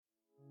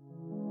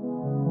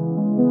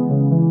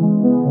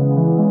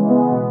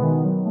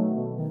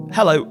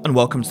Hello and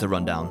welcome to The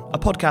Rundown, a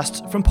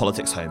podcast from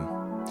Politics Home.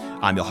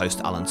 I'm your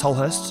host, Alan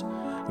Tolhurst.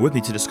 With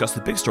me to discuss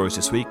the big stories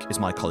this week is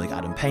my colleague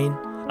Adam Payne.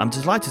 I'm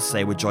delighted to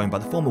say we're joined by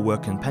the former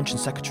Work and Pension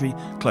Secretary,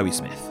 Chloe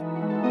Smith.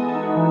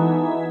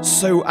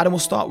 So, Adam, we'll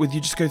start with you.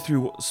 Just go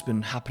through what's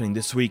been happening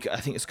this week. I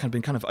think it's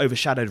been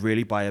overshadowed,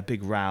 really, by a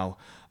big row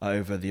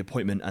over the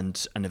appointment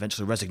and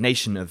eventual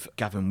resignation of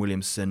Gavin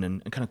Williamson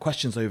and kind of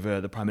questions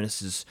over the Prime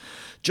Minister's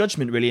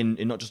judgment, really, in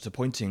not just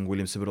appointing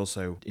Williamson, but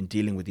also in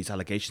dealing with these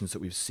allegations that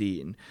we've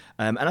seen.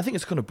 And I think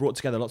it's kind of brought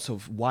together lots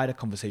of wider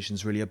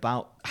conversations, really,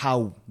 about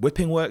how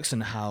whipping works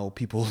and how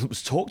people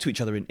talk to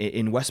each other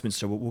in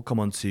Westminster. We'll come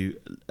on to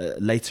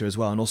later as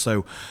well. And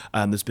also,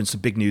 there's been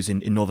some big news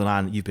in Northern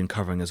Ireland that you've been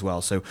covering as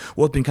well. So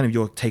what have been kind of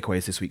your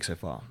takeaways this week so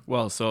far?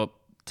 Well, so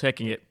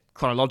taking it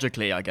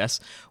chronologically, I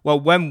guess. Well,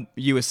 when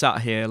you were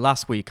sat here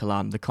last week,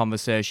 Alan, the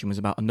conversation was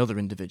about another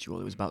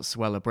individual. It was about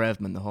Suella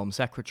Braverman, the Home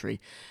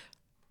Secretary.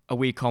 A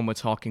week on, we're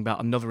talking about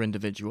another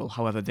individual.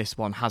 However, this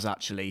one has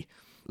actually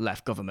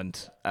left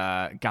government,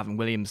 Gavin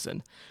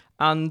Williamson.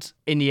 And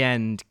in the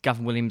end,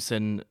 Gavin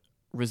Williamson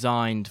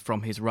resigned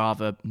from his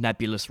rather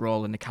nebulous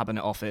role in the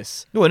Cabinet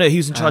Office. Oh, no, he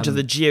was in charge of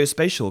the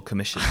Geospatial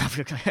Commission.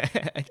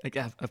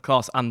 Of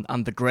course,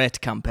 and the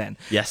Great campaign.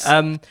 Yes.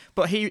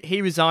 But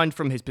he resigned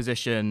from his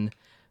position,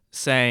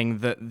 saying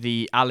that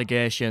the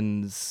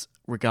allegations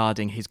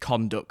regarding his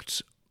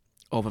conduct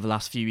over the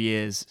last few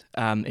years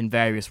in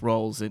various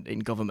roles in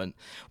government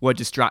were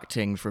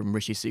distracting from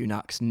Rishi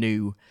Sunak's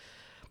new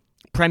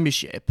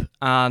premiership.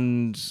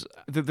 And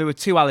there were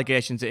two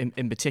allegations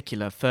in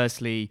particular.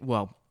 Firstly,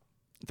 well,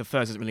 the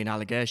first isn't really an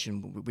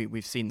allegation.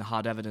 We've seen the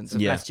hard evidence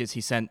of messages he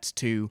sent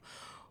to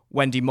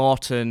Wendy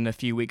Morton a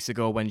few weeks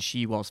ago when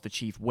she was the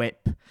chief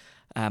whip.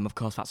 Of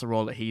course, that's a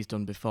role that he's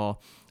done before.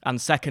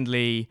 And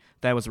secondly,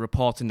 there was a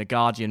report in The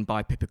Guardian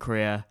by Pippa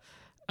Creer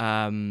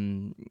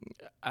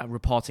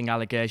reporting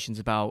allegations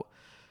about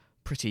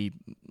pretty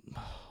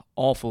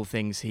awful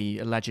things he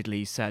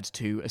allegedly said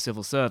to a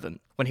civil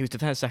servant when he was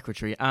Defence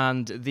Secretary.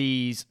 And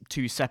these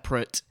two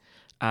separate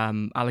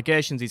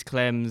allegations, these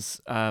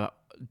claims,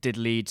 did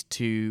lead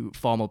to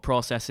formal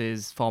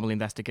processes, formal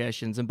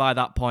investigations. And by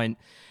that point,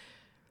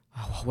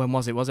 when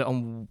was it? Was it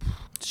on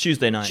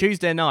Tuesday night?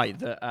 Tuesday night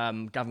that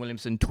Gavin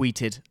Williamson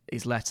tweeted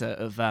his letter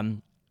of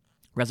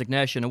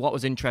resignation. And what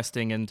was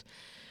interesting, and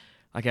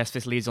I guess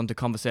this leads on to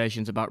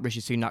conversations about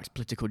Rishi Sunak's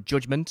political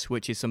judgment,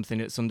 which is something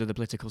that's under the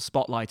political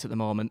spotlight at the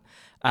moment.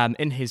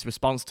 In his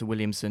response to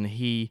Williamson,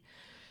 he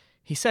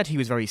said he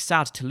was very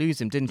sad to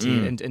lose him, didn't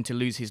he? And to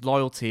lose his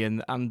loyalty.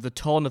 And the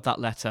tone of that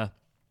letter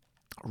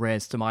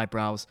raised some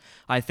eyebrows,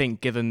 I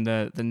think, given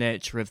the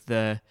nature of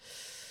the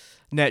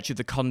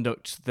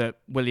conduct that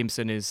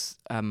Williamson is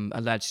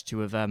alleged to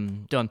have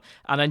done.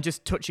 And then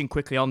just touching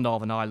quickly on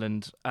Northern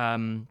Ireland,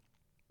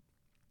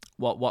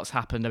 what's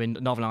happened. I mean,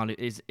 Northern Ireland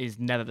is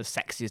never the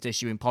sexiest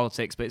issue in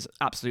politics, but it's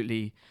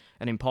absolutely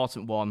an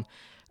important one.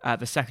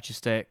 The Secretary of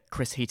State,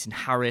 Chris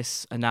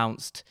Heaton-Harris,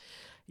 announced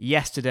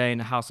yesterday in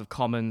the House of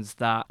Commons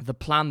that the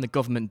plan the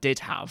government did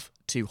have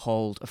to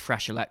hold a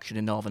fresh election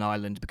in Northern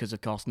Ireland, because,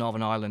 of course,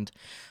 Northern Ireland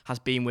has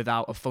been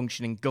without a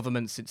functioning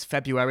government since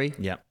February.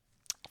 Yeah.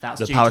 That's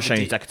the power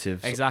sharing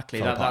executive. Exactly.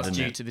 That's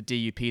due to the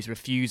DUP's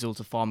refusal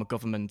to form a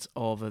government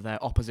over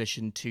their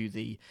opposition to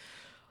the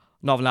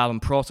Northern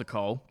Ireland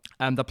Protocol.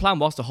 And the plan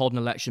was to hold an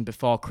election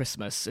before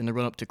Christmas, in the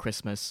run-up to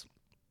Christmas.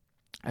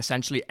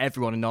 Essentially,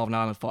 everyone in Northern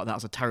Ireland thought that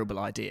was a terrible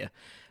idea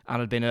and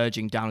had been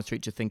urging Downing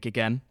Street to think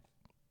again.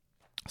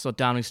 So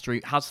Downing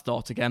Street has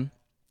thought again.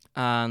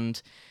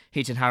 And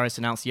Heaton-Harris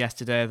announced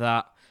yesterday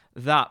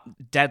that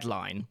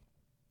deadline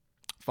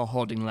for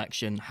holding an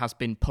election has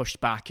been pushed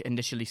back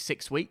initially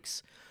 6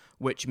 weeks,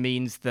 which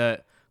means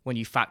that when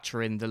you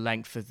factor in the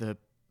length of the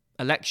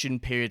election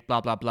period,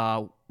 blah, blah,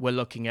 blah, we're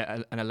looking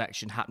at an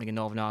election happening in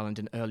Northern Ireland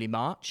in early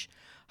March.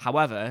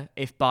 However,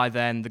 if by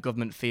then the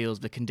government feels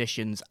the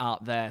conditions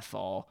aren't there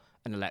for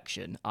an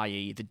election,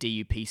 i.e. the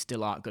DUP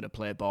still aren't going to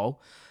play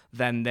ball,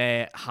 then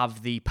they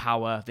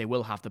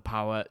will have the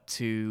power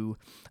to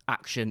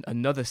action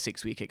another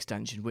 6-week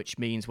extension, which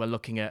means we're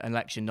looking at an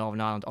election in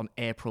Northern Ireland on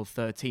April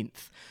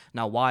 13th.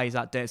 Now, why is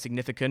that date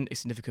significant?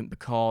 It's significant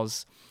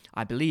because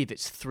I believe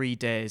it's 3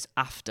 days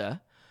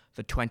after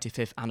the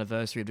 25th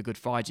anniversary of the Good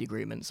Friday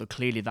Agreement. So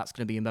clearly that's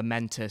going to be a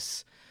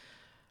momentous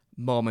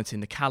moment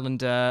in the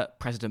calendar.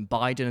 President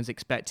Biden is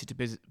expected to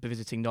be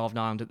visiting Northern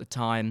Ireland at the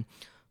time.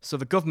 So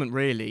the government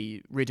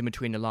really, reading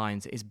between the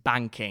lines, is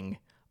banking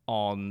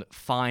on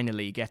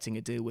finally getting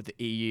a deal with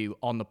the EU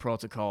on the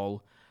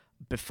protocol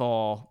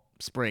before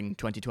spring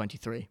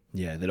 2023.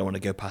 Yeah, they don't want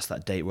to go past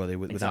that date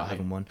without Exactly.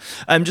 having one.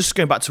 Just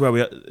going back to where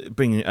we are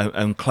bringing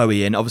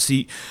Chloe in,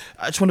 obviously,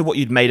 I just wonder what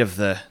you'd made of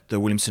the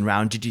Williamson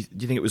round. Do you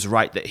think it was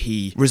right that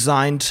he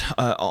resigned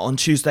on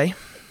Tuesday?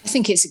 I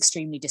think it's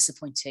extremely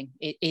disappointing.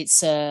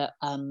 It's not,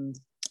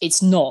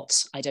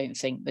 I don't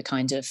think, the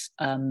kind of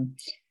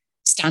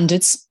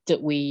standards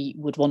that we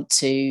would want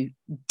to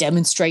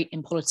demonstrate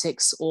in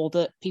politics, or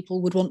that people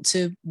would want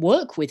to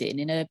work within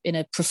in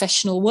a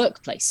professional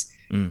workplace.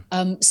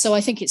 So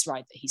I think it's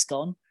right that he's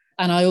gone.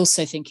 And I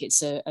also think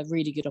it's a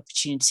really good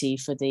opportunity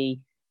for the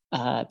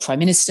Prime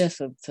Minister,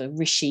 for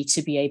Rishi,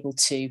 to be able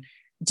to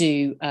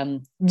do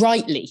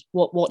rightly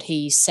what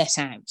he set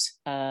out,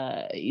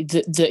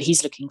 that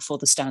he's looking for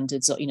the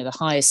standards, the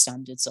highest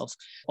standards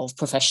of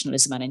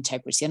professionalism and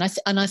integrity.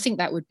 And I think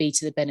that would be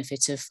to the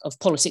benefit of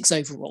politics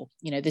overall.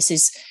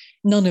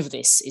 None of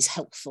this is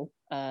helpful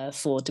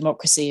for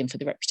democracy and for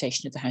the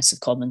reputation of the House of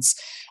Commons.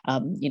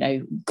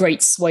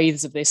 Great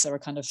swathes of this are a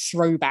kind of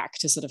throwback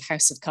to sort of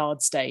House of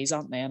Cards days,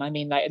 aren't they? And I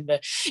mean that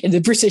in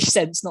the British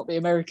sense, not the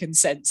American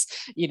sense.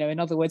 In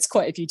other words,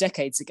 quite a few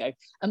decades ago.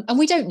 And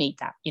we don't need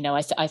that.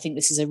 I think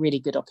this is a really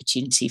good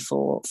opportunity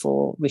for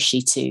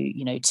Rishi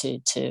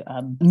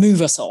to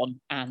move us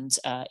on and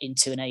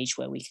into an age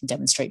where we can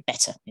demonstrate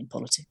better in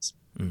politics.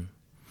 Mm.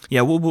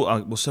 Yeah,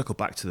 we'll circle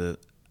back to the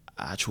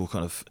actual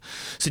kind of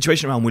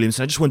situation around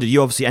Williamson. I just wondered,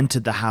 you obviously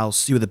entered the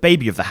House, you were the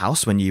baby of the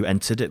House when you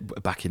entered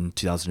it back in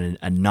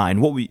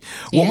 2009. What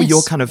were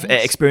your kind of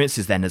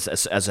experiences then as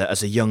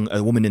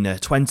a woman in her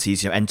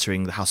 20s,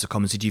 entering the House of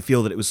Commons? Did you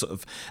feel that it was sort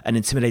of an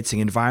intimidating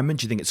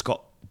environment? Do you think it's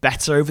got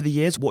better over the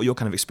years? What are your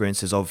kind of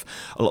experiences of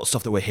a lot of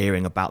stuff that we're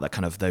hearing about, that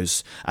kind of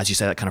those, as you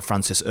say, that kind of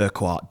Francis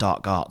Urquhart,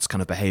 dark arts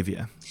kind of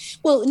behaviour?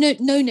 Well,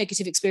 no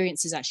negative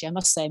experiences, actually, I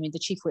must say. I mean, the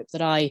Chief Whip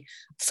that I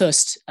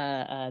first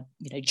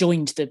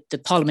joined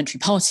the parliamentary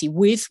party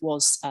with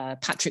was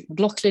Patrick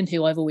McLaughlin,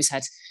 who I've always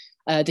had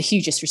the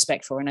hugest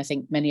respect for, and I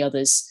think many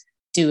others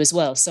do as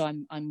well. So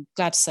I'm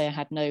glad to say I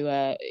had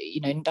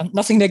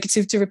nothing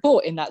negative to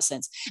report in that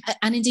sense.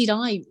 And indeed,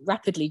 I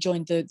rapidly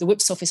joined the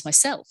Whip's office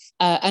myself.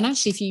 And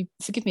actually, if you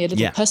forgive me a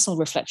little personal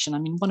reflection, I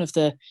mean, one of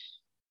the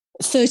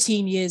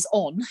 13 years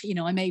on,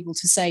 I'm able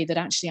to say that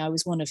actually I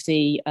was one of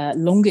the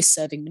longest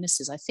serving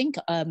ministers. I think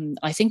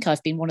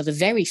I've been one of the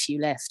very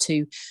few left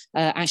who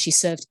actually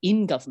served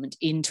in government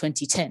in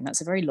 2010.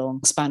 That's a very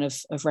long span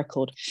of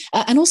record.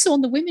 And also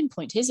on the women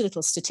point, here's a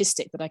little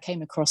statistic that I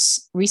came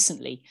across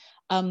recently.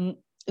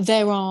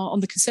 There are, on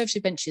the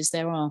Conservative benches,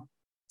 there are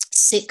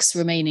 6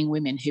 remaining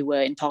women who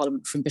were in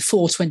Parliament from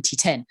before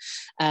 2010.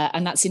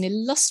 And that's in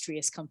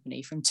illustrious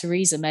company, from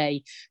Theresa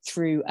May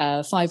through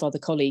 5 other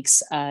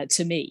colleagues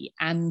to me.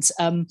 And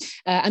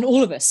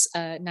all of us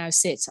now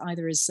sit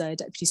either as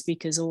deputy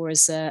speakers or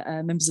as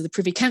members of the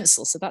Privy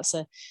Council. So that's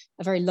a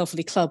very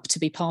lovely club to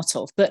be part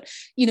of. But,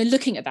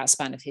 looking at that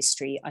span of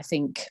history, I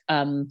think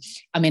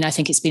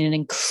it's been an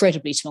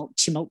incredibly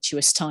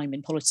tumultuous time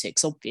in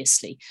politics,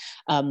 obviously.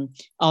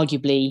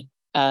 Arguably,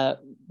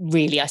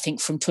 really, I think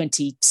from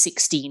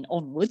 2016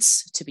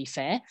 onwards, to be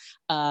fair,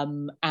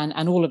 and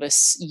all of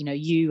us,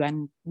 you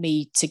and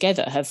me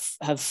together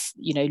have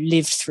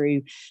lived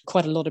through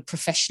quite a lot of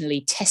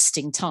professionally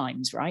testing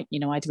times, right?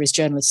 Either as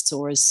journalists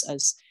or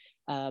as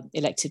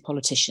elected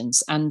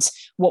politicians. And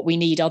what we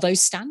need are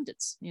those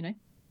standards,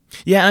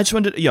 Yeah, and I just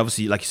wondered,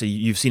 obviously, like you say,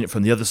 you've seen it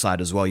from the other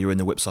side as well. You were in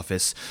the Whip's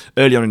office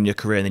early on in your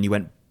career, and then you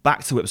went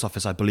back to Whip's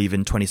office, I believe,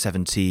 in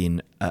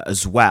 2017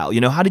 as well.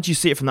 How did you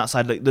see it from that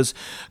side? Like, there's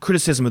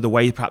criticism of the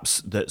way,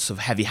 perhaps, that sort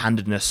of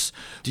heavy-handedness.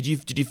 Did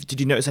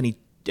you notice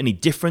any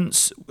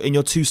difference in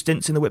your 2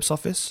 stints in the Whip's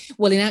office?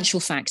 Well, in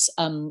actual fact,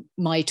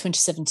 my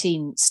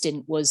 2017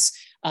 stint was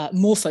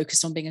more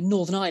focused on being a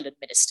Northern Ireland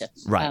minister.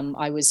 Right.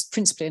 I was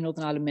principally a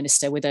Northern Ireland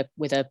minister with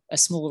a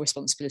small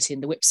responsibility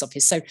in the Whip's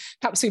office. So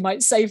perhaps we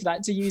might save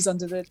that to use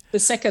under the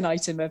second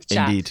item of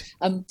chat. Indeed.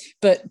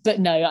 But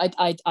no,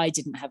 I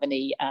didn't have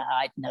any.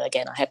 I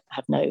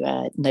have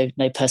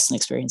no personal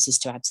experiences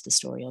to add to the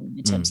story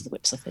in terms of the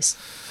Whip's office.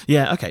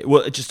 Yeah. Okay.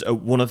 Well, just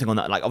one other thing on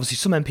that. Like, obviously,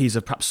 some MPs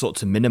have perhaps sought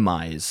to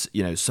minimise,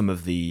 some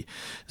of the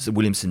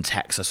Williamson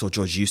texts. I saw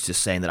George Eustice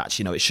saying that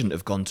actually, it shouldn't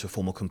have gone to a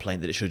formal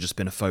complaint, that it should have just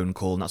been a phone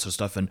call and that sort of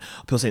stuff. And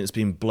people saying it's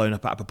been blown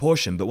up out of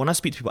proportion. But when I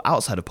speak to people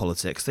outside of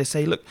politics, they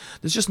say, look,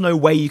 there's just no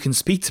way you can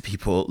speak to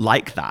people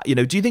like that.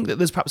 Do you think that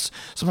there's perhaps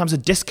sometimes a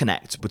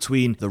disconnect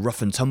between the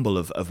rough and tumble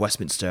of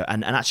Westminster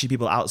and actually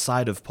people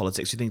outside of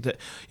politics? Do you think that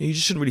you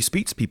just shouldn't really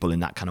speak to people in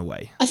that kind of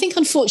way? I think,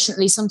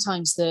 unfortunately,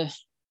 sometimes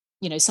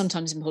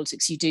sometimes in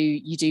politics you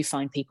do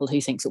find people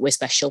who think that we're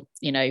special,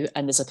 and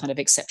there's a kind of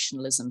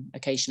exceptionalism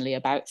occasionally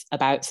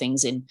about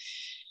things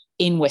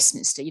in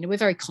Westminster. We're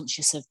very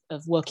conscious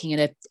of working in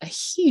a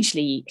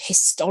hugely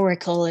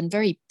historical and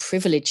very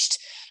privileged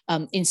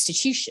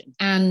institution.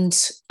 And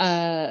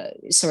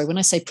sorry, when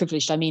I say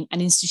privileged, I mean an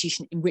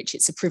institution in which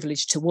it's a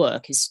privilege to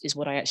work is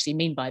what I actually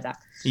mean by that.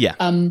 Yeah.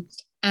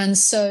 And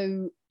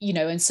so,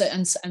 and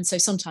so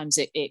sometimes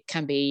it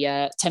can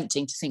be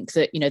tempting to think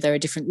that, there are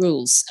different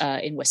rules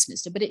in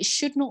Westminster, but it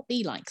should not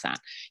be like that.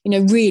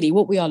 Really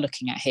what we are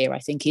looking at here, I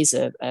think, is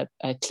a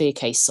clear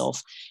case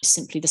of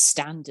simply the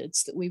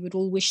standards that we would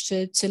all wish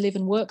to live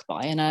and work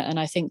by. And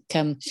I think,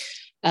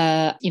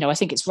 I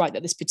think it's right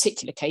that this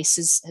particular case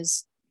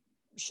has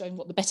shown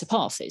what the better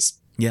path is.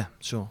 Yeah,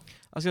 sure.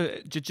 I was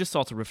just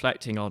sort of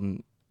reflecting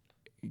on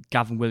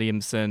Gavin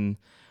Williamson,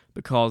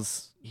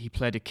 because he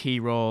played a key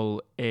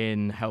role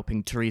in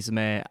helping Theresa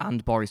May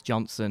and Boris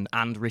Johnson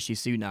and Rishi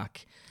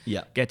Sunak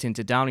get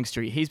into Downing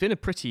Street. He's been a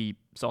pretty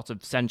sort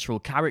of central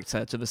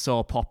character to the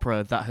soap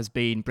opera that has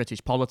been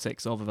British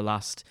politics over the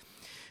last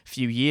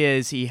few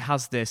years. He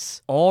has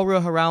this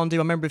aura around him.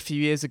 I remember a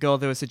few years ago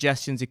there were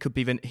suggestions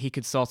he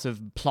could sort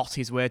of plot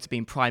his way to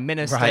being prime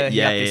minister. Right, he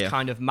had this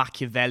kind of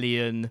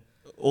Machiavellian.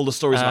 All the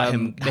stories about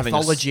him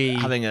mythology,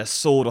 having a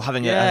sword or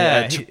having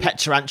a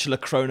tarantula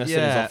Cronus in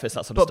his office,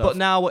 that sort of stuff. But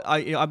now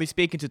I've been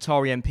speaking to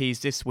Tory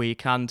MPs this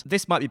week, and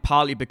this might be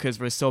partly because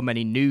there are so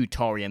many new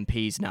Tory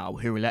MPs now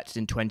who were elected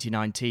in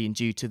 2019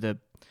 due to the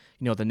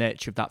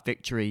nature of that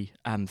victory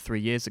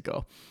 3 years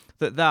ago,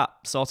 that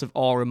sort of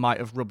aura might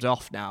have rubbed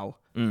off now,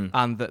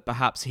 and that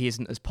perhaps he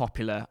isn't as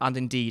popular and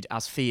indeed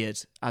as feared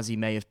as he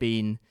may have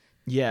been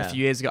a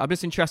few years ago. I'm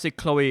just interested,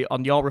 Chloe,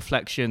 on your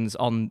reflections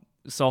on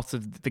sort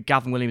of the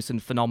Gavin Williamson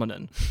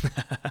phenomenon.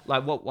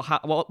 Like,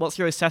 what's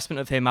your assessment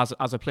of him as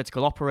a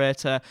political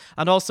operator?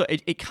 And also,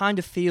 it kind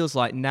of feels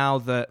like now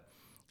that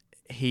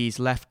he's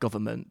left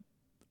government,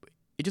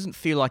 it doesn't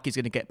feel like he's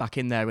going to get back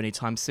in there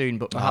anytime soon.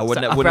 But perhaps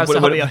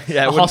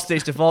a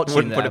hostage to fortune.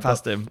 Wouldn't put it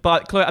past him.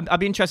 But Chloe, I'd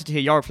be interested to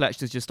hear your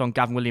reflections just on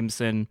Gavin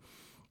Williamson,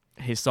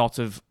 his sort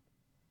of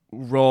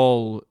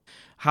role.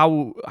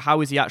 How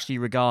is he actually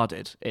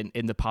regarded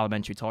in the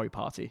parliamentary Tory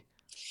party?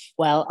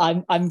 Well,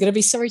 I'm going to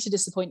be sorry to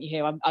disappoint you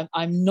here.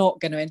 I'm not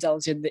going to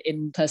indulge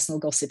in personal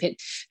gossip.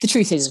 The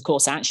truth is, of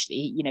course,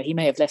 actually, he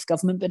may have left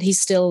government, but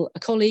he's still a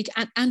colleague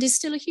and is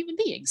still a human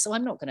being. So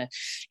I'm not going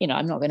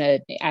to,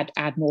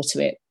 add more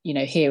to it,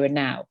 here and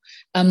now.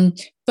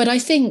 But I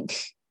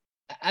think,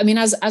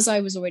 as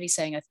I was already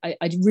saying,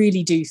 I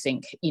really do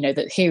think,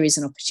 that here is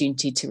an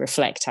opportunity to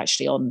reflect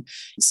actually on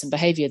some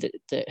behaviour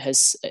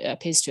that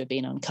appears to have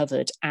been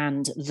uncovered,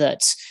 and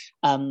that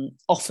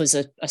offers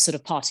a sort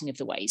of parting of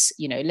the ways.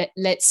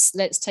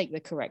 Let's take the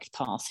correct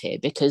path here,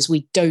 because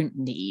we don't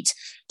need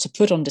to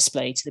put on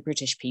display to the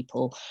British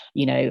people,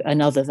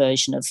 another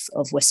version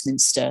of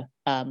Westminster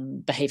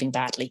behaving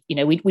badly.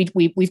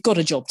 We've got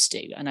a job to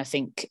do, and I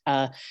think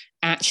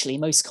actually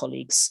most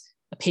colleagues'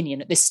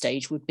 opinion at this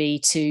stage would be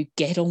to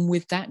get on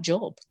with that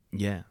job.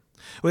 Yeah.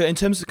 Well, in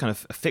terms of kind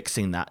of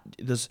fixing that,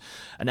 there's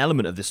an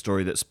element of this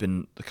story that's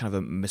been kind of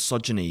a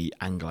misogyny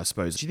angle, I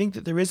suppose. Do you think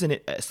that there is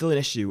still an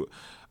issue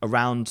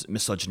around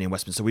misogyny in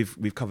Westminster?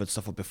 We've covered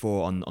stuff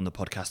before on the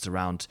podcast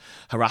around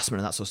harassment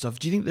and that sort of stuff.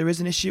 Do you think there is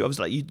an issue?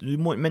 Obviously, you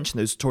might mention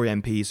those Tory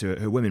MPs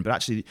who are women, but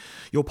actually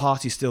your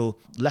party still,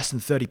 less than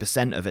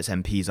 30% of its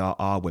MPs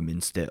are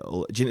women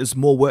still. Do you think there's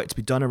more work to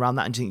be done around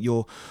that? And do you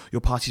think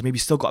your party's maybe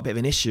still got a bit of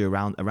an issue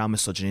around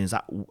misogyny? Is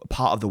that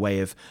part of the way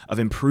of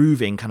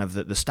improving kind of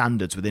the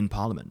standards within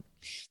Parliament?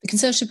 The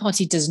Conservative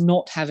Party does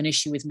not have an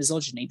issue with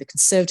misogyny. The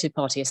Conservative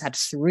Party has had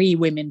 3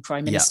 women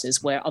prime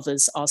ministers where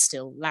others are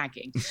still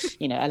lagging.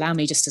 Allow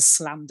me just to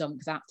slam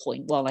dunk that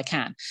point while I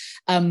can.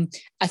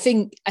 I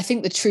think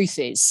the truth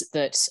is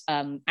that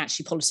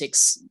actually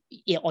politics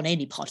on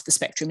any part of the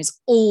spectrum is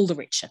all the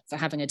richer for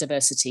having a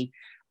diversity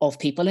of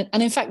people.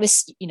 And in fact,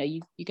 this,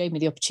 you gave me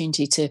the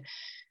opportunity to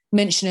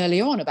mention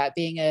earlier on about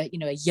being a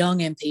young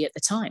MP at the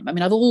time.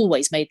 I've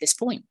always made this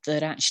point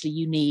that actually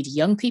you need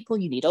young people,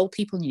 you need old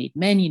people, you need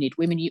men, you need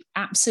women, you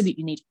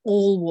absolutely need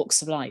all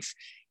walks of life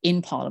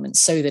in Parliament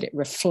so that it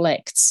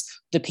reflects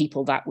the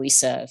people that we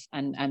serve,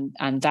 and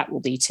that will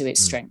be to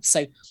its strength.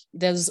 So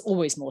there's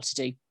always more to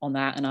do on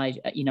that, and I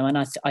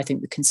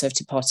think the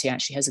Conservative Party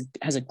actually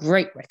has a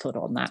great record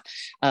on that.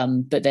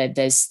 But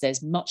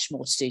there's much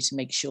more to do to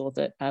make sure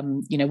that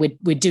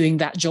we're doing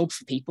that job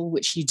for people,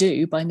 which you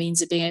do by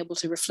means of being able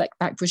to reflect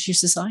back British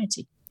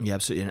society. Yeah,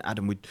 absolutely. And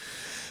Adam,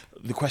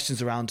 the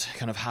questions around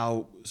kind of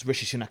how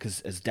Rishi Sunak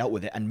has dealt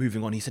with it and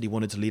moving on. He said he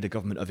wanted to lead a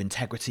government of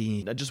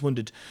integrity. I just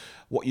wondered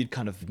what you'd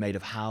kind of made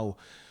of how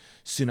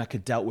Sunak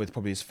had dealt with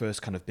probably his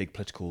first kind of big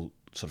political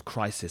sort of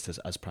crisis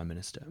as Prime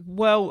Minister.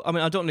 Well, I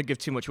don't want to give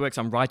too much work, 'cause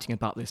I'm writing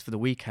about this for the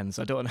weekend,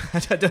 so I don't want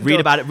to... Read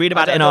about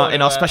it in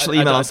our special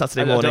email on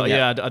Saturday morning.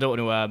 I don't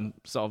want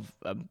to sort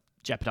of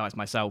jeopardise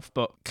myself,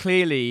 but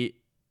clearly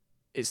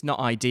it's not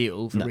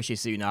ideal for Rishi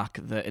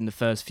Sunak that in the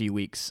first few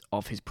weeks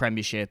of his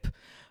premiership,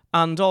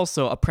 and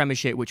also a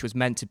premiership which was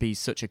meant to be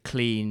such a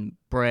clean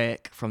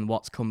break from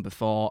what's come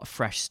before, a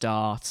fresh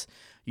start.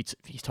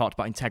 You talked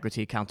about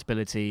integrity,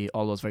 accountability,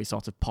 all those very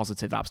sort of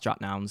positive abstract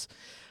nouns.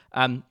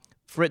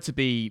 For it to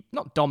be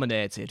not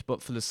dominated,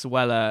 but for the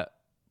Suella,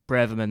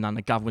 Braverman and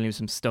the Gavin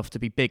Williamson stuff to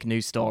be big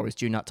news stories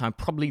during that time,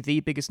 probably the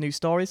biggest news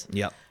stories.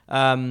 Yeah.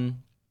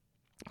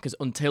 Because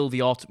until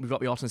we've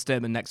got the autumn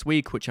statement next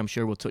week, which I'm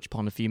sure we'll touch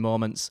upon in a few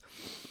moments.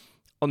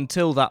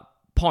 Until that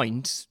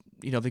point,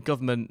 the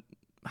government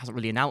hasn't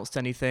really announced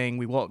anything.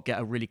 We won't get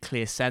a really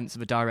clear sense of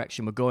the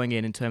direction we're going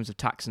in terms of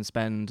tax and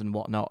spend and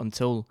whatnot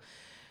until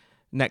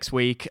next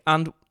week.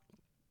 And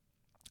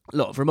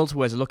look, there are multiple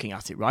ways of looking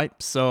at it, right?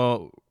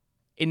 So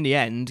in the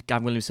end,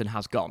 Gavin Williamson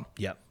has gone.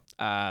 Yeah.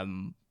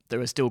 There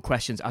are still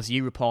questions, as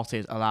you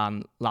reported,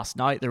 Alan, last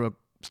night. There are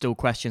still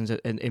questions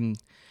in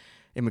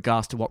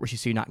regards to what Rishi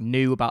Sunak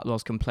knew about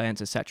those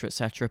complaints, etc.,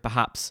 etc.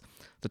 Perhaps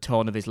the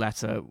tone of his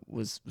letter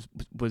was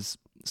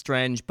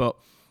strange, but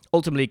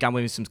ultimately, Gavin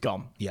Williamson's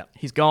gone. Yeah.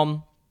 He's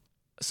gone.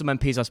 Some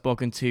MPs I've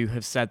spoken to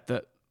have said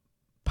that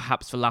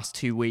perhaps the last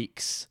 2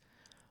 weeks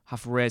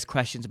have raised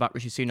questions about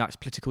Rishi Sunak's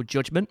political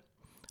judgment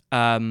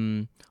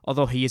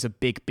Although he is a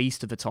big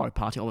beast of the Tory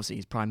party, obviously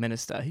he's Prime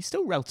Minister, he's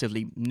still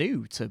relatively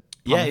new to...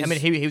 I mean,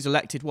 he was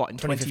elected, in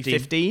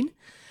 2015?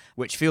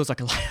 Which feels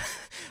like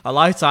a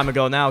lifetime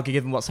ago now,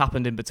 given what's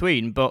happened in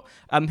between. But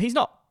he's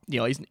not,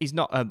 he's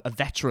not a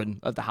veteran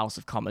of the House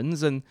of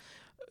Commons. And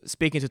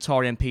speaking to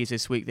Tory MPs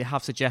this week, they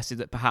have suggested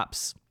that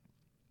perhaps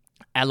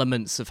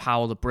elements of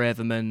how the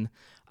Braverman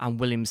and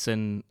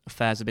Williamson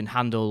affairs have been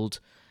handled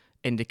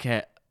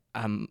indicate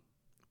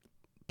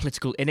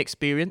political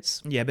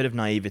inexperience. Yeah, a bit of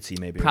naivety,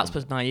 maybe. Perhaps a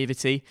bit of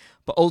naivety.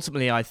 But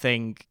ultimately, I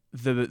think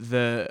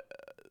the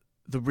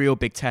real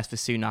big test for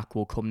Sunak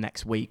will come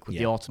next week with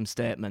the autumn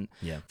statement.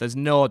 Yeah. There's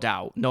no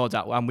doubt,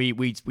 and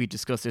we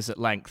discussed this at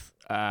length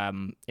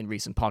in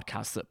recent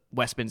podcasts, that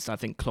Westminster, I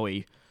think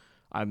Chloe,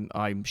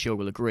 I'm sure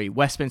will agree,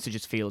 Westminster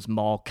just feels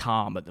more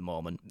calm at the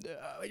moment.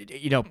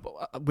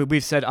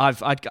 We've said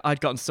I'd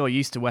gotten so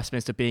used to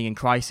Westminster being in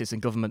crisis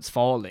and governments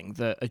falling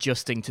that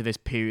adjusting to this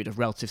period of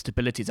relative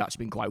stability has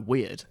actually been quite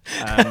weird.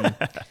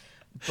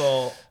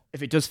 But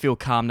if it does feel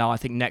calm now, I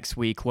think next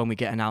week when we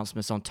get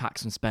announcements on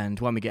tax and spend,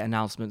 when we get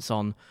announcements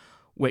on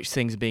which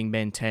things are being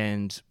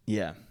maintained,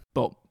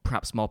 but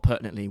perhaps more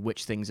pertinently,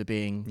 which things are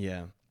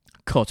being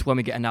cut, when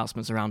we get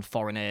announcements around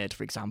foreign aid,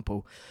 for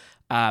example,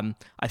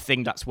 I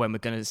think that's when we're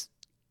going to,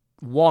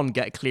 one,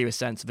 get a clearer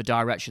sense of the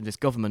direction of this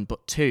government,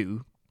 but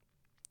two,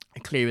 a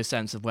clearer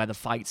sense of where the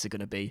fights are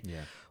going to be,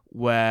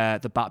 where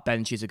the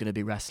backbenches are going to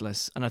be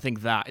restless. And I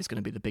think that is going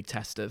to be the big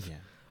test of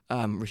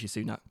Rishi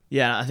Sunak.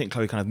 Yeah, I think,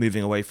 Chloe, kind of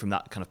moving away from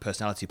that kind of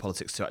personality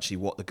politics to actually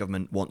what the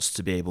government wants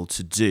to be able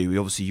to do.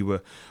 Obviously, you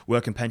were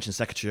Work and Pension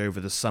Secretary over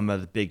the summer.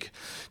 The big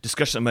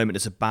discussion at the moment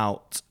is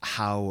about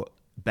how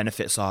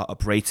benefits are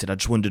uprated. I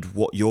just wondered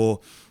what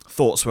your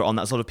thoughts were on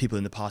that. There's a lot of people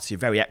in the party are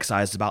very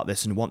excised about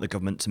this and want the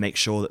government to make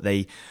sure that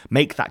they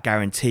make that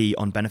guarantee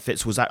on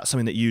benefits. Was that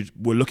something that you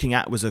were looking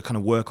at? Was there kind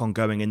of work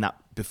ongoing in that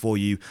before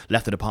you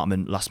left the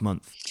department last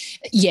month?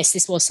 Yes,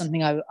 this was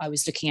something I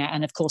was looking at.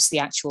 And of course, the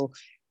actual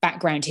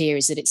background here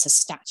is that it's a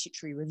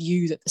statutory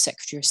review that the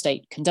Secretary of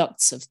State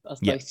conducts of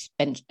both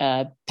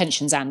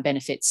pensions and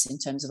benefits in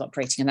terms of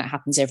uprating, and that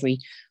happens every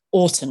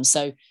autumn.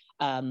 So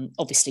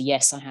obviously,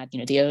 yes, I had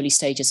the early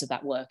stages of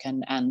that work,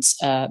 and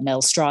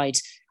Mel Stride,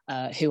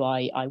 who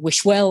I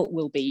wish well,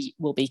 will be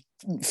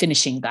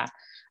finishing that.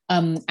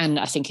 And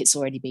I think it's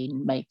already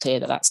been made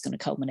clear that that's going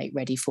to culminate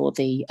ready for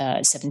the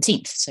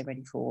 17th, so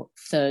ready for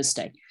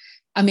Thursday.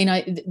 I mean,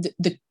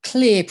 the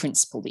clear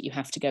principle that you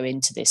have to go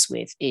into this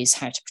with is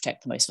how to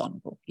protect the most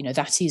vulnerable.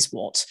 That is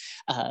what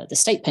the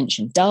state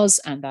pension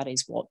does, and that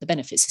is what the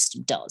benefit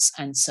system does.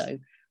 And so,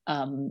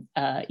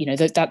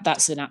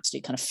 that's an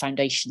absolute kind of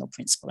foundational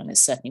principle, and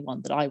it's certainly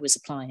one that I was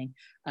applying.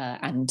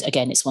 And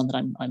again, it's one that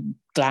I'm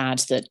glad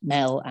that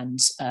Mel and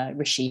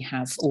Rishi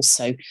have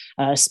also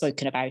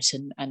spoken about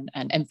and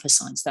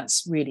emphasised.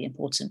 That's really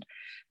important.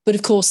 But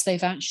of course,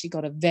 they've actually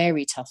got a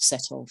very tough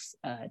set of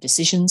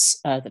decisions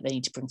that they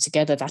need to bring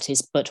together. That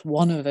is but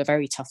one of a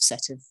very tough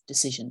set of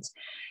decisions.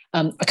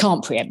 I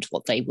can't preempt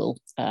what they will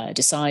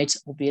decide,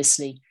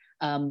 obviously,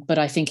 but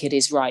I think it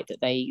is right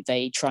that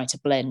they try to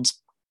blend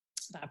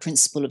that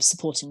principle of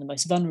supporting the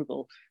most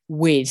vulnerable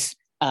with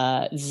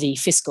the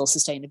fiscal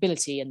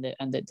sustainability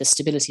and the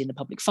stability in the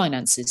public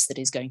finances that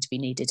is going to be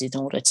needed in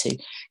order to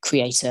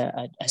create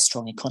a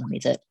strong economy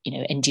that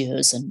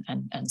endures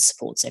and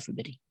supports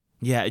everybody.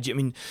 Yeah, do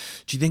you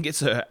think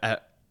it's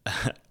a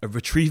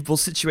retrievable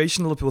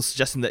situation? A lot of people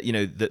suggesting that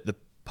that the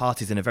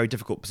party's in a very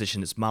difficult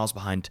position. It's miles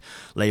behind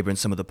Labour in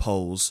some of the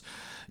polls.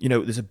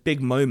 There's a big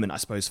moment, I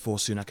suppose, for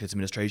Sunak and his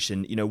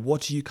administration.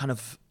 What are you kind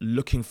of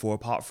looking for,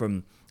 apart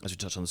from, as we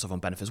touched on the stuff on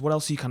benefits, what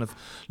else are you kind of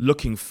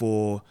looking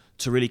for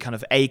to really kind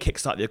of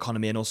kickstart the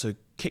economy and also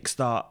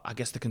kickstart, I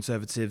guess, the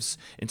Conservatives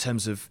in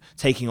terms of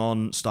taking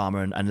on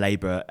Starmer and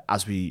Labour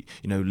as we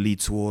lead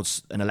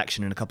towards an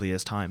election in a couple of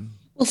years' time?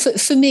 Well,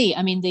 for me,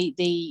 I mean,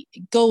 the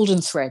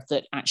golden thread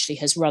that actually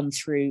has run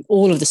through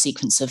all of the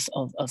sequence of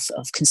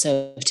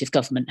Conservative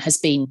government has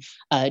been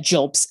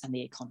jobs and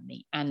the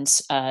economy. And,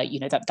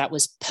 that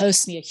was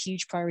personally a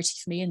huge priority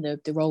for me in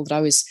the role that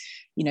I was,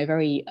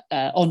 very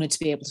honoured to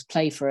be able to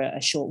play for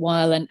a short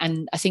while.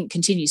 And I think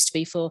continues to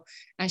be for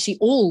actually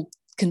all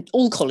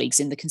colleagues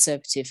in the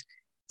Conservative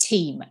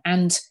team.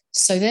 And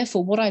so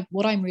therefore, what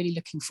I'm really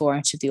looking for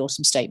out of the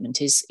autumn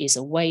statement is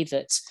a way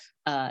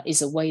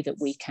that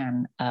we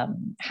can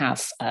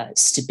have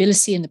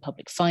stability in the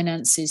public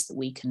finances, that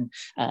we can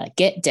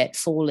get debt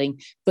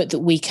falling, but that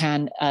we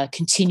can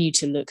continue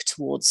to look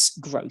towards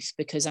growth,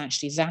 because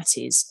actually that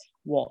is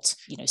what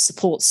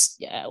supports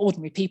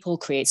ordinary people,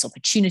 creates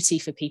opportunity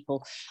for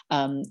people,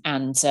 and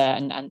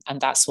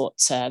that's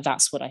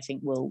what I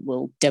think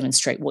will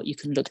demonstrate what you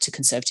can look to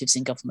Conservatives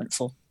in government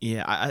for.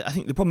 Yeah, I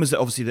think the problem is that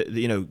obviously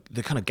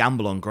the kind of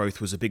gamble on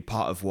growth was a big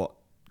part of what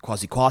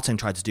Kwasi Kwarteng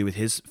tried to do with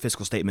his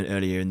fiscal statement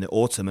earlier in the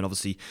autumn, and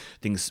obviously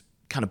things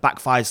kind of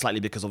backfired slightly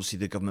because obviously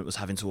the government was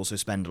having to also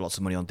spend lots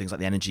of money on things like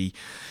the energy.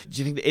 Do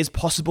you think that it is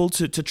possible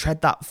to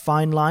tread that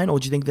fine line, or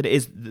do you think that it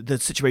is the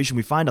situation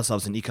we find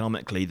ourselves in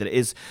economically, that it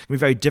is going to be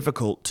very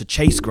difficult to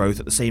chase growth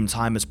at the same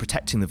time as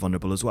protecting the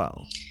vulnerable as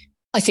well?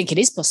 I think it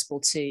is possible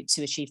to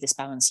achieve this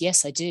balance.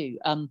 Yes, I do.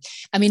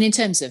 I mean, in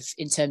terms of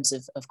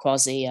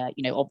Kwasi,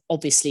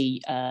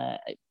 obviously.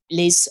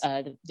 Liz,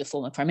 the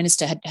former Prime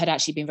Minister, had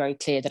actually been very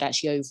clear that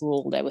actually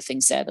overall there were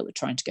things there that were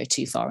trying to go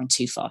too far and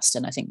too fast,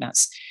 and I think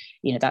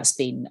that's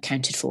been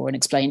accounted for and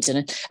explained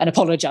and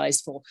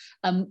apologised for.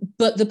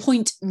 But the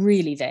point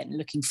really then,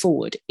 looking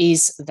forward,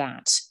 is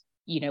that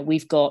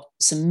we've got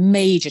some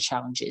major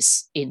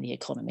challenges in the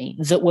economy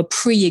that were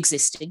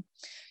pre-existing.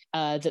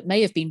 That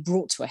may have been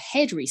brought to a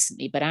head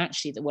recently, but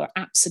actually that were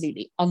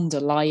absolutely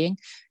underlying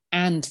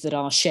and that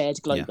are shared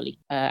globally.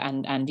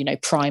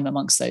 And prime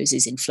amongst those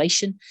is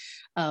inflation.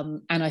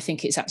 And I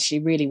think it's actually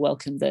really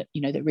welcome that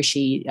that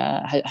Rishi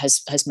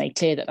has made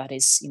clear that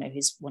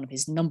is one of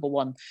his number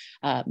one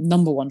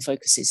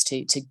focuses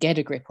to get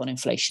a grip on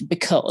inflation,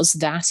 because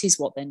that is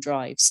what then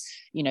drives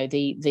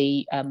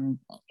the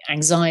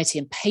anxiety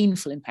and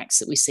painful impacts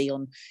that we see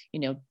on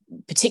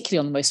particularly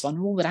on the most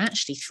vulnerable, but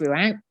actually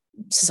throughout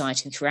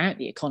society and throughout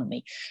the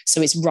economy.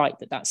 So it's right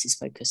that that's his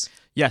focus.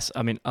 Yes,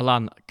 I mean,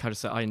 Alan, kind of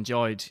said I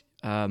enjoyed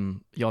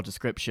your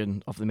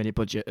description of the mini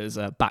budget as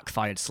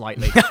backfired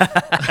slightly.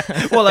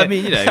 Well, I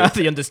mean,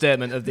 the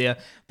understatement of the year.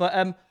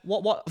 But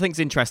what I think is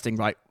interesting,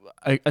 right?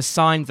 A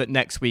sign that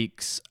next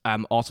week's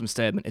autumn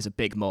statement is a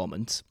big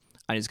moment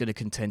and is going to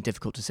contain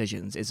difficult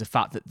decisions is the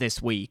fact that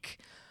this week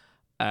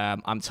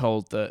I'm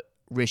told that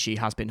Rishi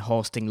has been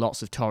hosting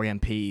lots of Tory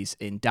MPs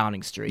in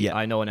Downing Street. Yeah.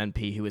 I know an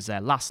MP who was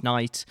there last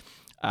night.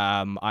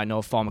 I know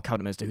a former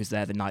cabinet minister who's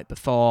there the night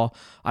before.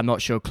 I'm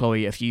not sure,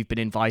 Chloe, if you've been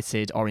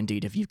invited or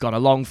indeed if you've gone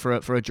along for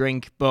a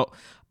drink. But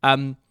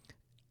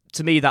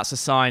to me, that's a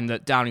sign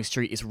that Downing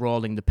Street is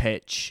rolling the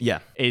pitch.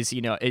 Yeah, is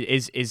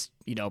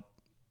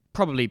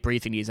probably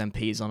briefing these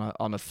MPs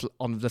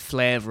on the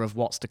flavour of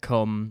what's to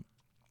come,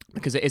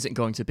 because it isn't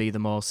going to be the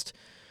most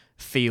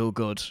feel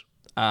good.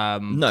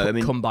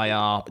 Come by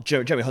our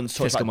Jeremy Hunt's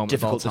talked about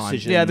difficult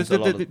decisions. Yeah, there's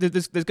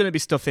going to be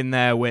stuff in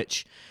there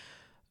which.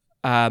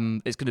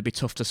 It's going to be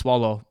tough to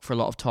swallow for a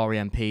lot of Tory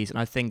MPs, and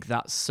I think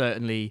that's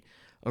certainly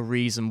a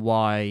reason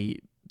why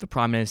the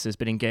Prime Minister has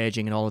been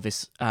engaging in all of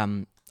this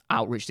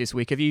outreach this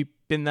week. Have you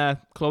been there,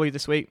 Chloe,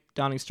 this week,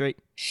 Downing Street?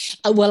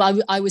 Well,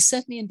 I was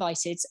certainly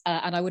invited,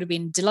 and I would have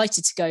been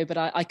delighted to go, but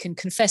I can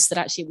confess that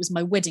actually it was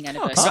my wedding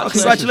anniversary. Oh,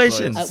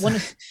 congratulations!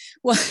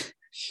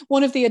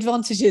 One of the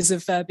advantages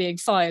of being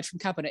fired from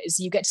cabinet is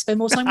you get to spend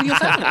more time with your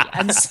family,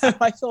 and so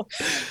I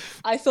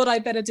thought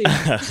I'd better do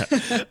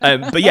that.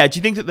 But yeah, do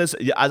you think that there's,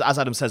 as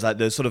Adam says, like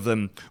the sort of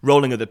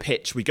rolling of the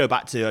pitch? We go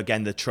back to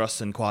again the Truss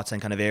and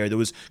Kwarteng kind of era. There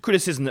was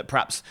criticism that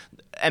perhaps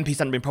MPs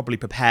hadn't been properly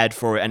prepared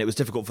for it, and it was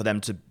difficult for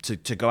them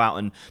to go out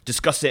and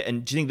discuss it.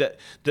 And do you think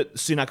that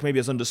Sunak maybe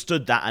has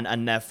understood that,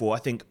 and therefore I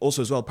think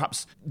also as well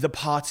perhaps the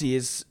party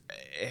is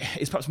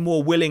perhaps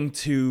more willing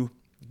to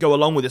go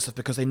along with this stuff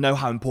because they know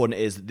how important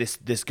it is that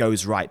this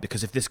goes right,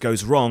 because if this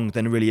goes wrong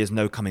then there really is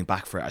no coming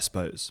back for it, I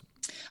suppose.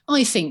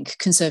 I think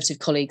Conservative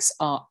colleagues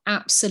are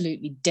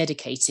absolutely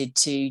dedicated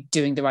to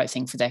doing the right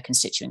thing for their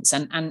constituents,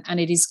 and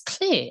it is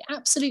clear,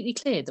 absolutely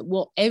clear, that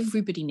what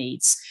everybody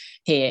needs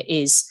here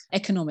is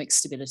economic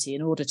stability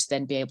in order to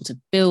then be able to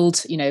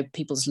build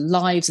people's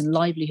lives and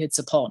livelihoods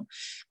upon.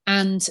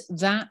 And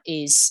that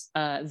is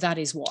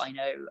what I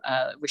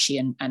know Rishi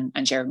and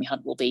Jeremy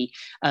Hunt will be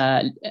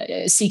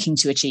seeking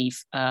to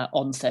achieve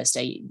on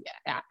Thursday.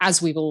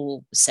 As we've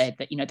all said,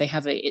 that they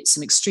have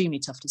some extremely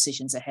tough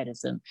decisions ahead of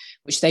them,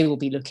 which they will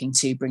be looking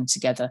to bring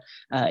together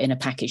in a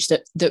package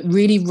that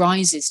really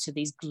rises to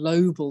these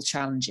global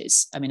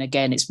challenges. I mean,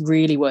 again, it's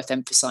really worth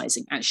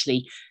emphasising.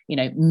 Actually,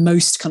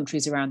 most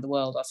countries around the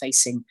world are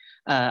facing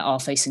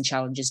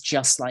challenges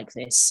just like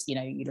this.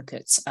 You look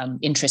at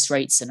interest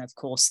rates, and of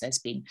course, there's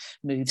been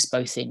moves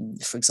both in,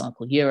 for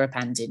example, Europe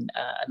and in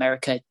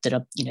America that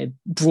are,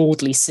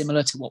 broadly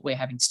similar to what we're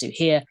having to do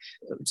here.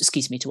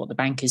 To what the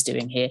bank is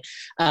doing here.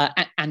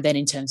 And then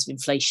in terms of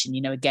inflation,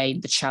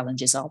 again, the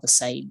challenges are the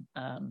same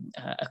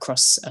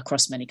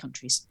across many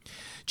countries.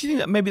 Do you think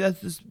that maybe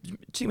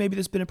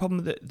there's been a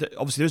problem that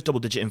obviously there's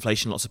double-digit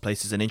inflation in lots of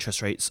places and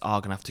interest rates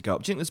are going to have to go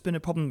up? Do you think there's been a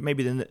problem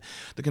maybe then that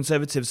the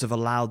Conservatives have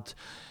allowed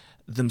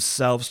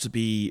themselves to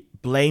be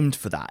blamed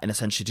for that? And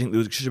essentially, do you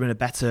think there should have been a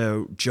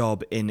better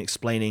job in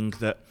explaining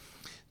that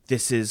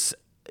this is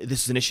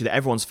an issue that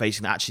everyone's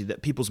facing,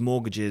 that people's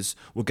mortgages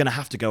were going to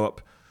have to go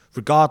up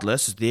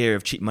regardless, as the era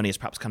of cheap money is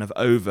perhaps kind of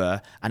over,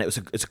 and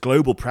it's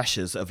global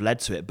pressures that have led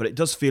to it. But it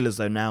does feel as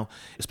though now,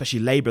 especially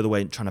Labour, the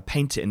way trying to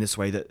paint it in this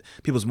way, that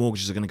people's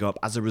mortgages are going to go up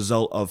as a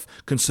result of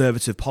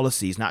Conservative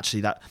policies, and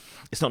actually that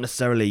it's not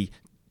necessarily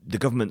the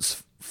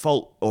government's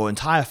fault or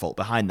entire fault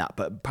behind that,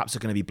 but perhaps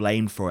they're going to be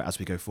blamed for it as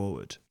we go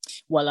forward.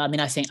 Well, I mean,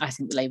 I think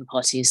the Labour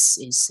Party is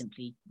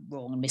simply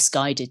wrong and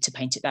misguided to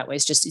paint it that way.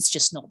 It's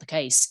just not the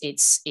case.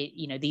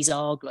 These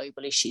are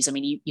global issues. I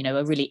mean,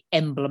 a really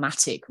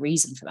emblematic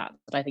reason for that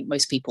I think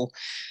most people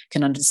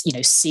can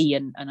see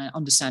and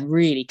understand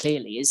really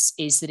clearly is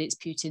that it's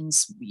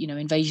Putin's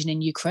invasion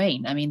in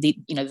Ukraine. I mean,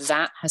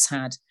 that has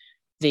had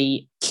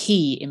the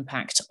key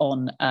impact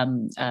on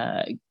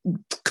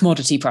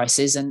commodity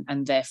prices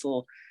and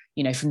therefore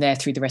from there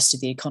through the rest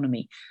of the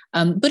economy.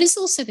 But it's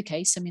also the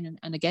case, I mean,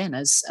 and again,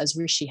 as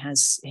Rishi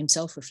has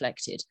himself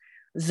reflected,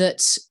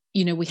 that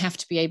we have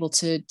to be able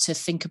to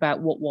think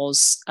about what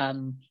was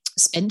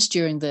spent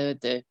during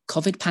the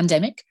COVID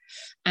pandemic,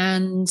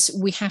 and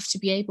we have to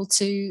be able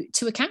to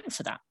account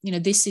for that.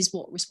 This is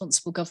what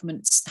responsible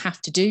governments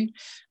have to do,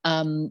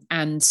 and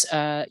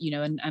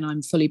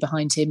I'm fully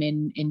behind him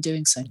in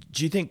doing so.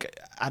 Do you think,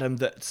 Adam,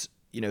 that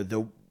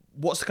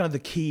what's kind of the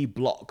key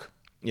block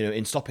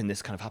in stopping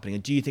this kind of happening?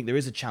 And do you think there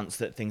is a chance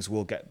that things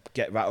will get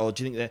right, or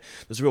do you think that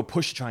there's a real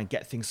push to try and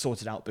get things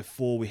sorted out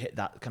before we hit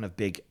that kind of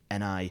big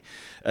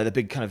the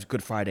big kind of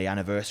Good Friday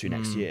anniversary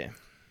next year?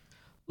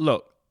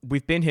 Look,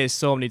 we've been here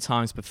so many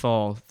times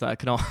before that I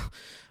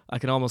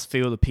can almost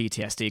feel the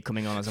PTSD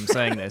coming on as I'm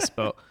saying this.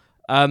 But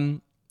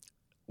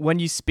when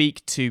you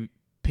speak to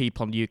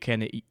people on the UK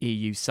and the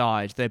EU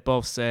side, they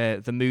both say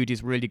the mood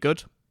is really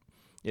good.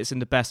 It's in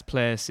the best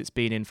place it's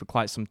been in for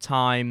quite some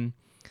time.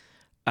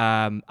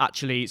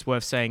 Actually, it's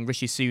worth saying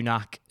Rishi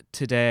Sunak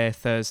today,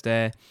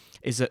 Thursday,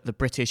 is at the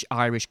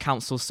British-Irish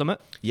Council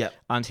Summit. Yep.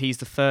 And he's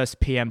the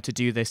first PM to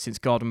do this since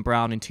Gordon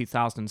Brown in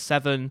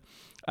 2007.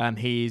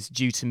 He's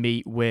due to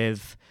meet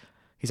with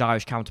his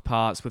Irish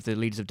counterparts, with the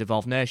leaders of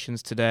devolved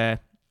nations today.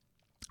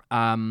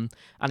 And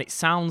it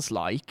sounds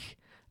like,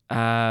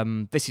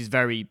 this is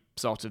very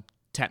sort of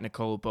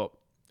technical, but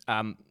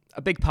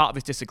a big part of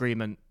this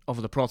disagreement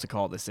over the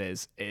protocol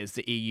is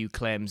the EU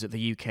claims that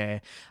the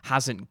UK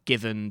hasn't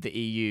given the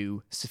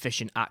EU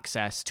sufficient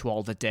access to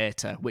all the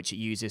data which it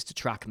uses to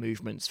track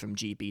movements from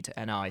GB to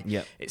NI.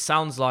 Yep. It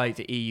sounds like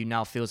the EU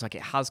now feels like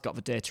it has got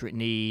the data it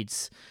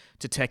needs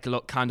to take a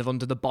look kind of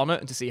under the bonnet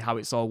and to see how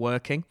it's all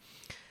working.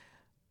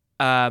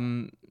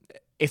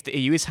 If the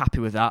EU is happy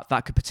with that,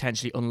 that could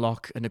potentially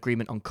unlock an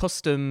agreement on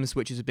customs,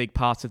 which is a big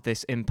part of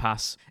this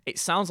impasse. It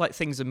sounds like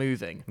things are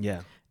moving.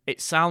 Yeah.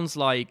 It sounds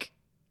like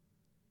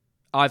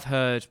I've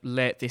heard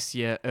late this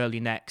year,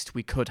 early next,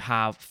 we could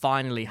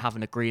finally have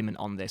an agreement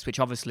on this, which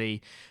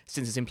obviously,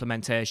 since its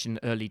implementation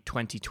early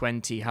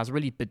 2020, has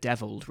really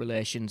bedeviled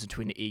relations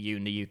between the EU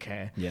and the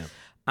UK. Yeah.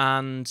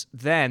 And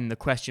then the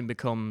question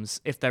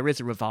becomes, if there is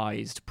a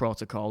revised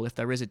protocol, if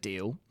there is a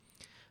deal,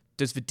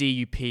 does the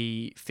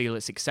DUP feel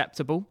it's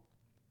acceptable?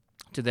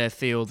 Do they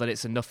feel that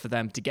it's enough for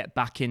them to get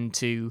back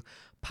into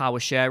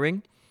power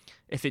sharing?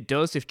 If it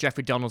does, if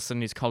Jeffrey Donaldson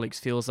and his colleagues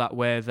feels that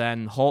way,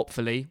 then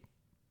hopefully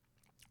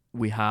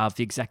we have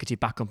the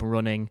executive back up and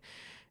running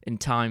in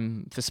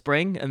time for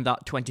spring, and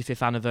that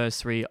 25th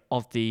anniversary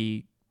of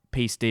the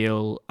peace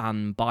deal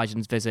and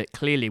Biden's visit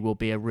clearly will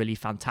be a really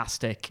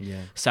fantastic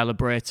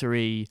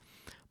celebratory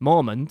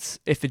moment.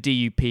 If the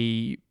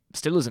DUP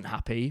still isn't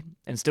happy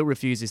and still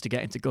refuses to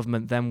get into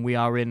government, then we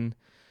are in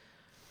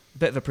a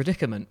bit of a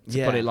predicament,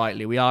 to put it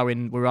lightly. We are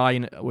going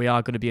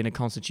to be in a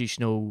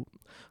constitutional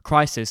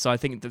crisis. So I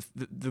think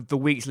the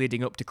weeks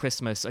leading up to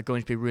Christmas are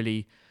going to be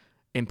really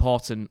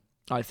important,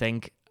 I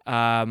think.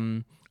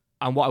 And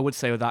what I would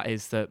say with that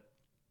is that,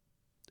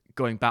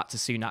 going back to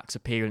Sunak's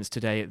appearance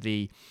today at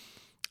the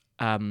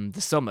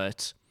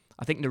summit,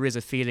 I think there is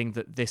a feeling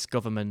that this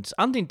government,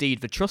 and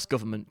indeed the Truss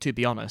government, to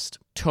be honest,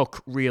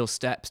 took real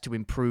steps to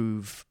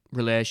improve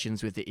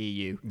relations with the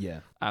EU.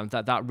 Yeah.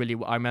 That really,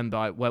 I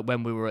remember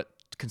when we were at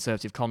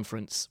Conservative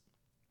conference,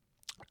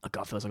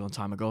 God, feels like a long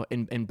time ago,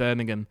 in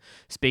Birmingham,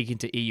 speaking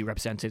to EU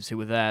representatives who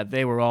were there,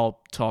 they were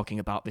all talking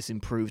about this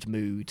improved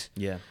mood.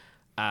 Yeah.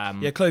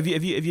 Chloe,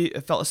 have you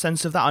felt a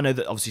sense of that? I know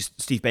that obviously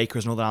Steve Baker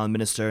as Northern Ireland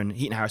Minister and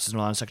Heaton Harris as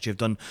Northern Ireland Secretary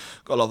have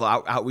got a lot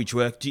of outreach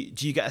work. Do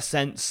you get a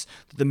sense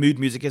that the mood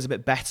music is a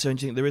bit better, and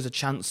do you think there is a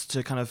chance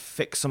to kind of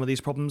fix some of these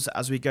problems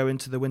as we go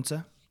into the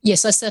winter?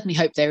 Yes, I certainly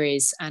hope there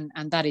is, and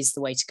that is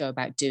the way to go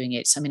about doing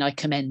it. I mean, I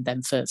commend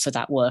them for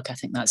that work. I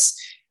think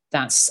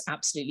that's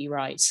absolutely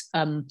right.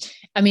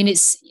 I mean,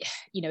 it's,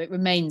 it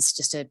remains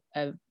just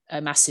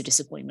a massive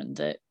disappointment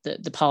that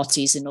the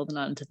parties in Northern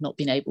Ireland have not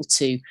been able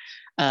to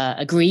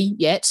agree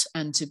yet,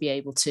 and to be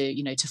able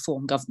to to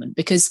form government,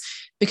 because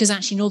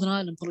actually Northern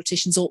Ireland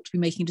politicians ought to be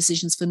making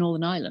decisions for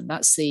Northern Ireland.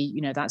 That's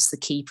the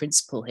key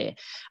principle here,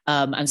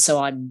 and so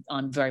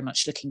I'm very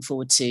much looking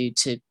forward to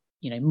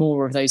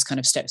more of those kind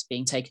of steps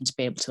being taken to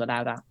be able to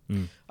allow that.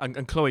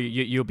 And Chloe,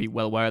 you'll be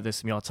well aware of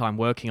this from your time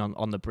working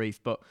on the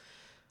brief, but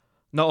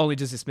not only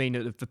does this mean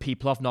that the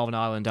people of Northern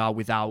Ireland are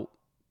without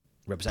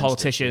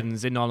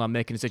politicians in Northern Ireland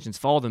making decisions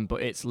for them,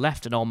 but it's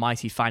left an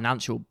almighty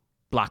financial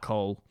black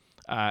hole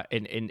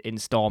in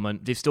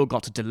Stormont. They've still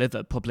got to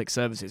deliver public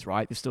services,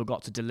 right? They've still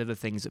got to deliver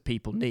things that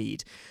people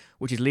need,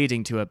 which is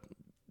leading to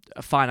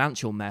a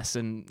financial mess.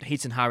 And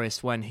Heaton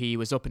Harris, when he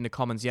was up in the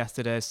Commons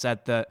yesterday,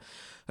 said that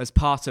as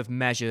part of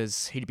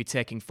measures he'd be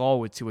taking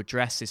forward to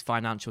address his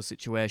financial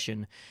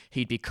situation,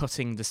 he'd be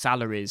cutting the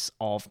salaries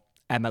of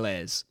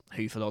MLAs,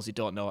 who, for those who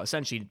don't know, are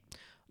essentially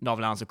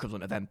Northern Ireland's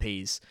equivalent of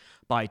MPs,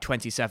 by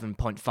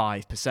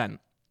 27.5%,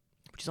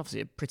 which is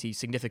obviously a pretty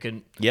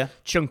significant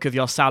chunk of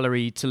your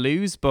salary to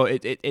lose.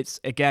 But it's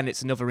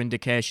another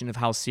indication of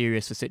how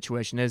serious the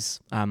situation is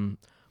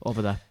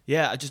over there.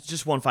 Yeah,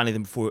 just one final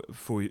thing before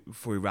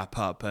we wrap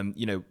up.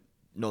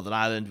 Northern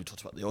Ireland, we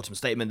talked about the Autumn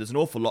Statement. There's an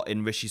awful lot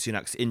in Rishi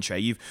Sunak's in tray.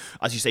 You've,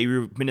 as you say,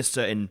 you were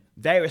minister in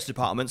various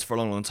departments for a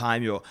long, long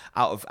time. You're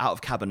out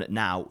of cabinet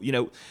now. You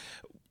know,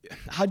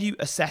 how do you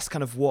assess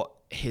kind of what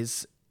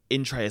his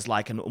in tray is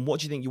like, and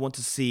what do you think you want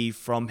to see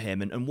from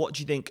him, and what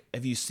do you think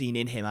have you seen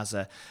in him as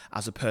a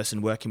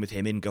person working with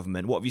him in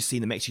government? What have you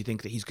seen that makes you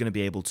think that he's going to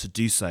be able to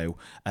do so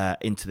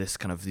into this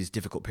kind of these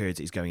difficult periods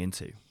that he's going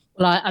into?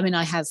 Well, I mean,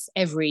 I have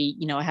every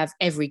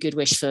good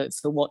wish for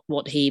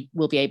what he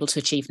will be able to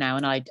achieve now,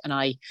 and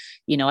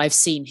I've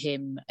seen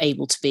him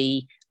able to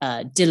be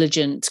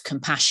diligent,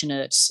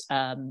 compassionate,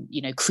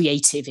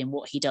 creative in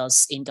what he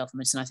does in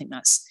government, and I think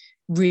that's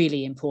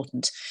really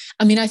important.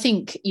 I mean, I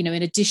think, in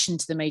addition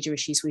to the major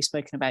issues we've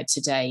spoken about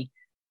today,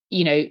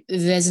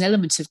 there's an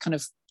element of kind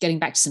of getting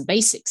back to some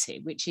basics here,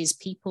 which is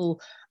people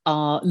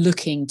are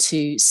looking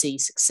to see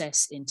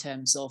success in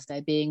terms of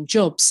there being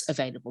jobs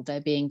available,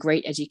 there being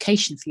great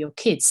education for your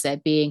kids, there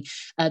being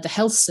the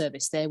health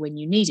service there when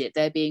you need it,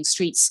 there being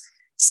streets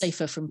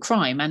safer from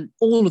crime. And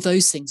all of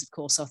those things, of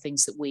course, are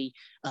things that we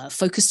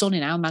focused on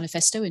in our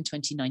manifesto in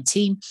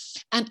 2019.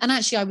 And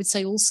actually, I would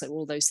say also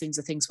all those things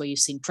are things where you've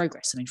seen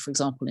progress. I mean, for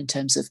example, in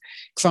terms of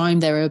crime,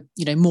 there are,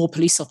 more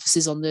police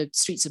officers on the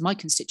streets of my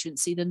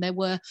constituency than there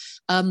were,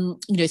 3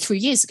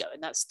 years ago.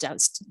 And that's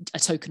a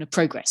token of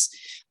progress.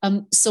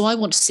 So I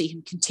want to see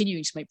him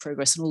continuing to make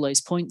progress on all those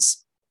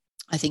points.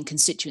 I think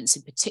constituents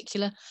in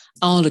particular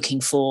are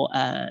looking for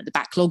the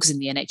backlogs in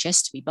the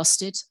NHS to be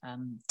busted.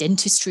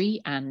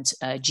 Dentistry and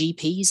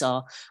GPs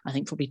are, I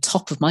think, probably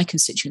top of my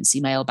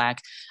constituency mailbag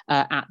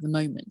at the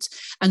moment.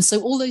 And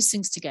so all those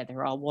things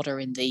together are what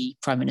are in the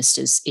Prime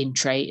Minister's in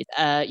tray.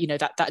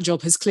 That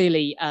job has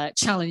clearly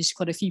challenged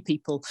quite a few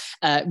people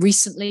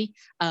recently.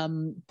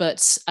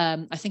 But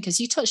I think, as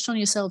you touched on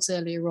yourselves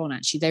earlier on,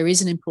 actually, there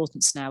is an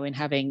importance now in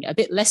having a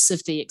bit less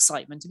of the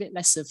excitement, a bit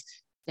less of,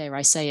 dare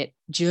I say it,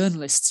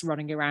 journalists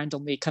running around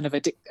on the kind of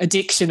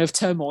addiction of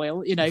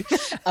turmoil,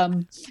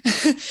 Am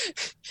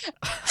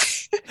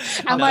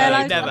I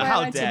allowed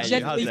to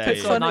gently put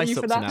fun at you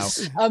for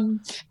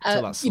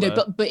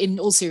that? But in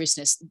all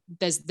seriousness,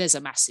 there's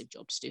a massive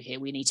job to do here.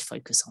 We need to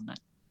focus on that.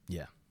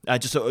 Yeah.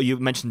 Just so you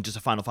mentioned just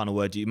a final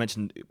word. You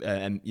mentioned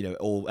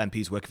all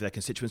MPs working for their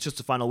constituents. Just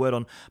a final word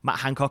on Matt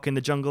Hancock in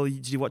the jungle.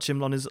 Did you watch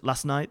him on his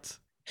last night?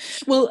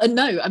 Well,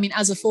 no. I mean,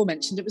 as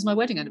aforementioned, it was my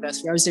wedding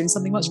anniversary. I was doing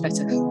something much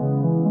better.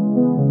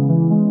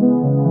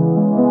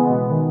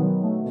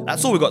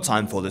 That's all we've got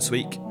time for this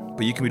week,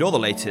 but you can read all the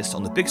latest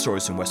on the big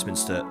stories from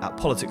Westminster at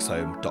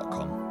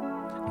politicshome.com.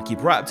 And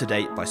keep right up to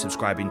date by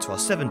subscribing to our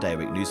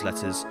 7-day-a-week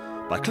newsletters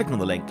by clicking on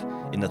the link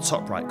in the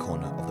top right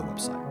corner of the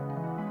website.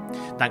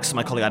 Thanks to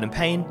my colleague Adam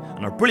Payne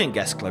and our brilliant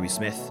guest Chloe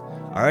Smith.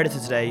 Our editor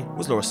today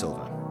was Laura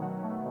Silver.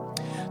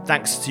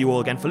 Thanks to you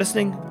all again for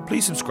listening.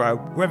 Please subscribe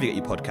wherever you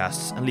get your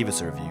podcasts and leave us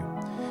a review.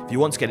 If you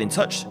want to get in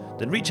touch,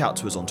 then reach out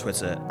to us on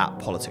Twitter at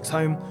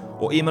PoliticsHome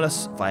or email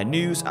us via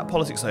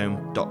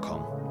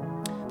news@politicshome.com.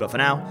 But for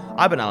now,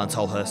 I've been Alan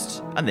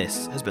Tolhurst, and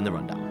this has been The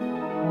Rundown.